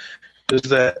today, is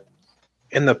that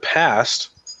in the past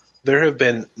there have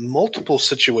been multiple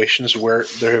situations where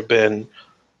there have been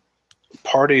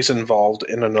parties involved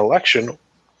in an election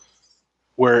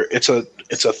where it's a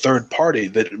third party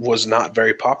that was not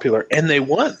very popular and they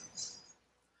won.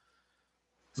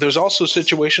 There's also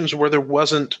situations where there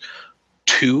wasn't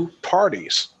two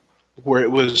parties, where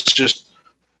it was just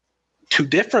two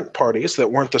different parties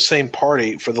that weren't the same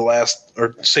party for the last,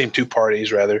 or same two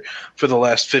parties rather, for the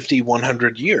last 50,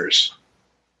 100 years.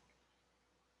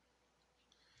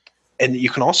 And you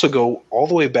can also go all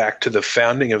the way back to the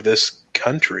founding of this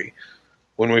country.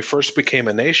 When we first became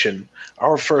a nation,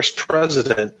 our first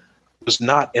president was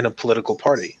not in a political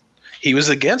party. He was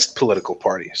against political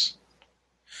parties.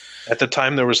 At the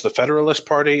time, there was the Federalist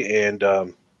Party and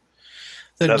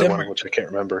another one, which I can't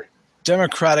remember.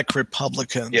 Democratic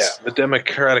Republicans. Yeah, the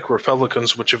Democratic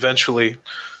Republicans, which eventually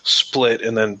split,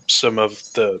 and then some of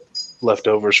the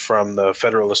leftovers from the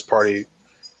Federalist Party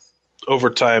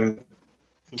over time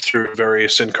through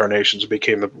various incarnations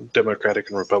became the Democratic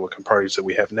and Republican parties that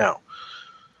we have now.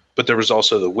 But there was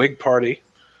also the Whig Party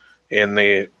in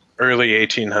the early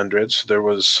 1800s. There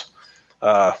was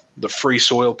the Free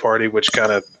Soil Party, which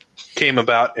kind of came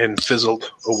about and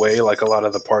fizzled away like a lot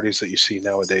of the parties that you see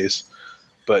nowadays.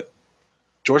 But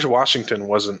George Washington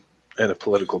wasn't in a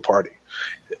political party.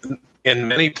 In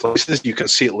many places, you can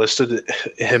see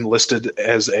him listed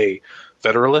as a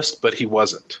Federalist, but he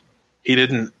wasn't. He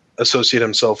didn't associate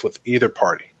himself with either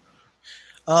party.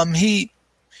 He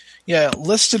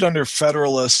listed under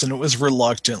Federalist, and it was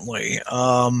reluctantly.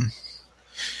 I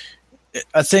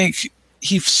think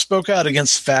he spoke out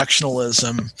against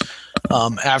factionalism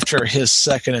after his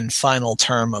second and final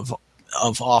term of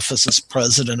office as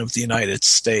president of the United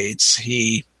States.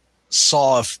 He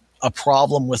saw a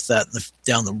problem with that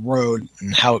down the road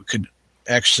and how it could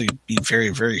actually be very,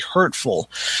 very hurtful.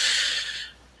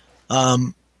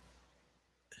 The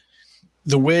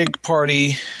Whig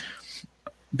Party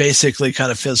basically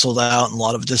kind of fizzled out, and a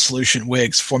lot of disillusioned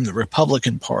Whigs formed the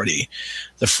Republican Party.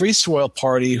 The Free Soil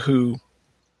Party, who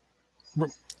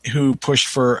pushed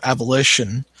for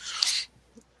abolition,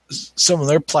 some of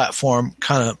their platform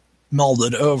kind of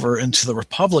melded over into the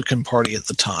Republican Party at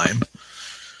the time.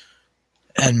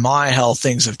 And how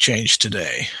things have changed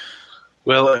today.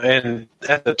 Well, and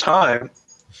at the time,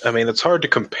 I mean, it's hard to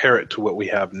compare it to what we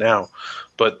have now,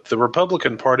 but the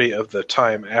Republican Party of the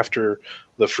time, after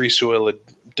the Free Soil had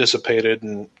dissipated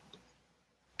and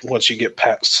once you get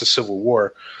past the Civil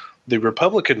War, the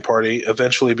Republican Party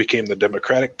eventually became the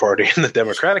Democratic Party, and the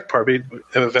Democratic Party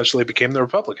eventually became the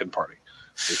Republican Party.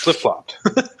 They flip-flopped.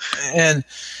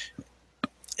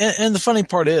 And the funny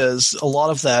part is, a lot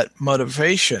of that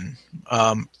motivation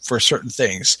for certain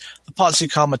things, the Posse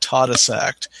Comitatus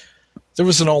Act, there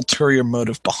was an ulterior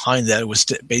motive behind that. It was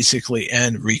to basically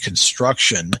end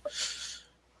Reconstruction,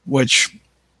 which,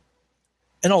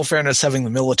 in all fairness, having the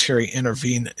military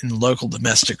intervene in local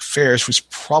domestic affairs was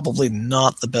probably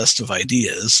not the best of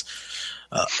ideas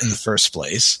in the first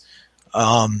place.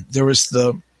 There was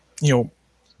the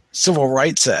Civil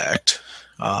Rights Act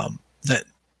that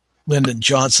Lyndon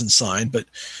Johnson signed, but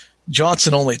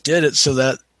Johnson only did it so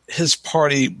that his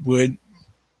party would,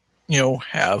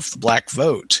 have the black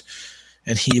vote,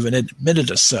 and he even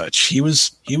admitted as such. He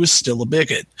was still a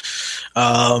bigot,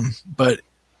 but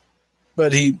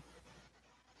he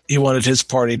wanted his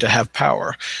party to have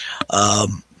power.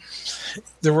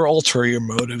 There were ulterior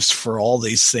motives for all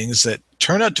these things that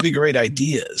turned out to be great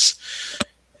ideas,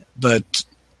 but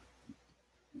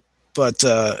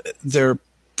they're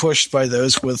pushed by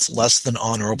those with less than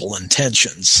honorable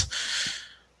intentions.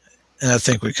 And I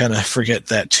think we kind of forget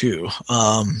that too.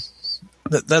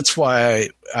 That's why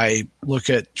I look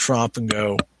at Trump and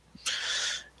go,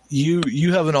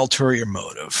 you have an ulterior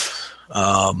motive.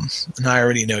 And I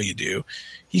already know you do.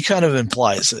 He kind of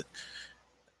implies it.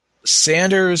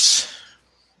 Sanders,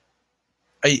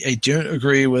 I don't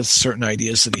agree with certain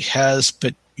ideas that he has,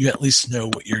 but you at least know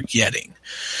what you're getting.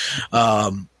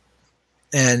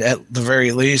 And at the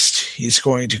very least, he's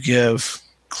going to give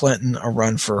Clinton a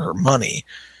run for her money.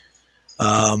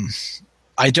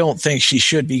 I don't think she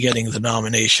should be getting the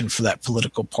nomination for that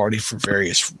political party for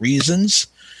various reasons.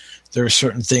 There are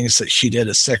certain things that she did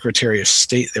as Secretary of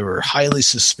State that were highly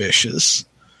suspicious,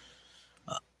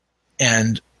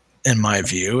 and in my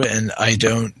view, and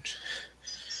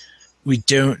we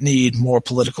don't need more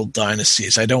political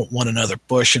dynasties. I don't want another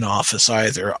Bush in office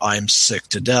either. I'm sick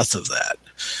to death of that.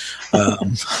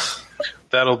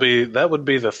 That would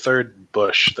be the third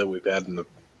Bush that we've had in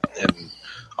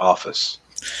office,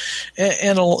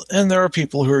 and there are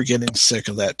people who are getting sick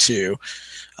of that too.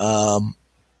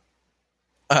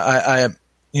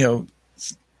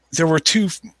 There were two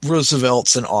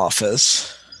Roosevelts in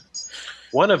office,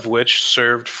 one of which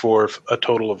served for a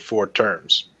total of 4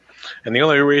 terms, and the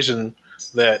only reason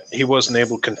that he wasn't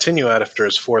able to continue after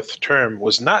his 4th term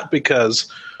was not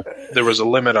because there was a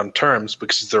limit on terms,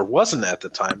 because there wasn't at the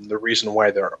time. The reason why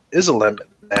there is a limit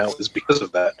now is because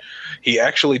of that. He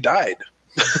actually died.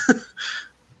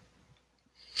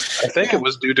 I think it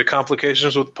was due to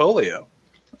complications with polio.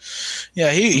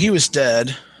 Yeah, he was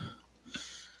dead.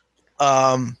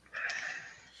 Although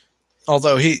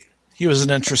he was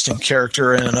an interesting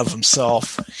character in and of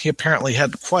himself. He apparently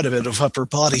had quite a bit of upper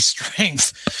body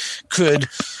strength.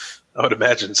 I would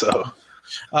imagine so.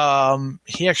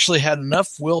 He actually had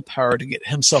enough willpower to get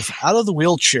himself out of the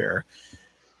wheelchair,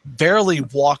 barely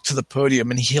walk to the podium,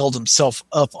 and he held himself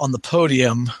up on the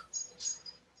podium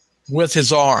with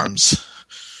his arms,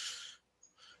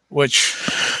 which,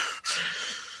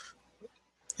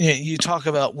 you talk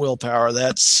about willpower,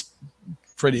 that's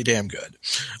pretty damn good.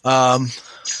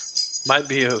 Might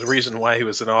be a reason why he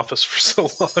was in office for so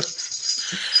long.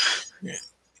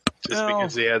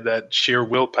 Because he had that sheer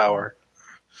willpower.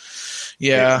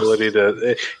 Yeah.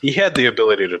 He had the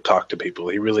ability to talk to people.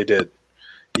 He really did.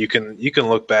 You can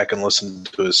look back and listen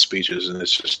to his speeches, and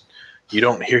it's just, you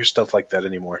don't hear stuff like that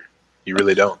anymore. You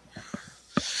really don't.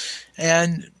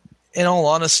 And in all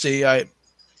honesty, I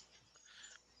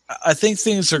think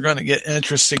things are going to get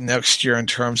interesting next year in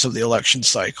terms of the election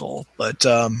cycle. But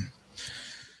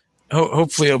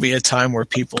hopefully it'll be a time where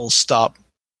people stop,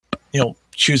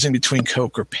 choosing between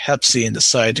Coke or Pepsi and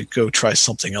decide to go try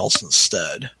something else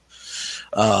instead.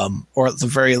 Or at the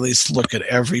very least, look at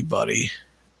everybody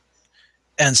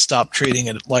and stop treating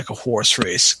it like a horse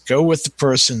race. Go with the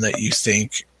person that you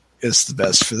think is the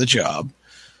best for the job.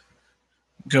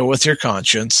 Go with your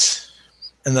conscience,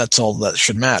 and that's all that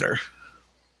should matter.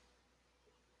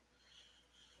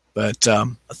 But I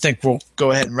think we'll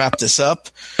go ahead and wrap this up.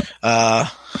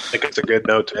 I think it's a good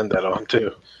note to end that on,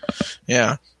 too.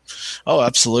 Yeah. Oh,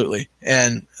 absolutely.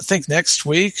 And I think next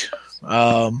week,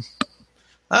 I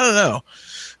don't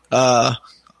know.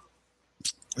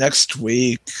 Next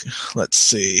week, let's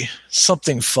see,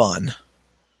 something fun.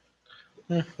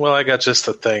 Well, I got just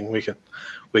a thing.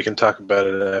 We can talk about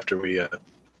it after we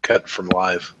cut from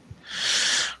live.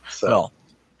 So. Well,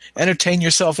 entertain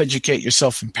yourself, educate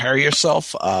yourself, empower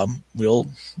yourself. We'll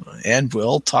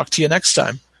talk to you next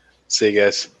time. See you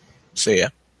guys. See ya.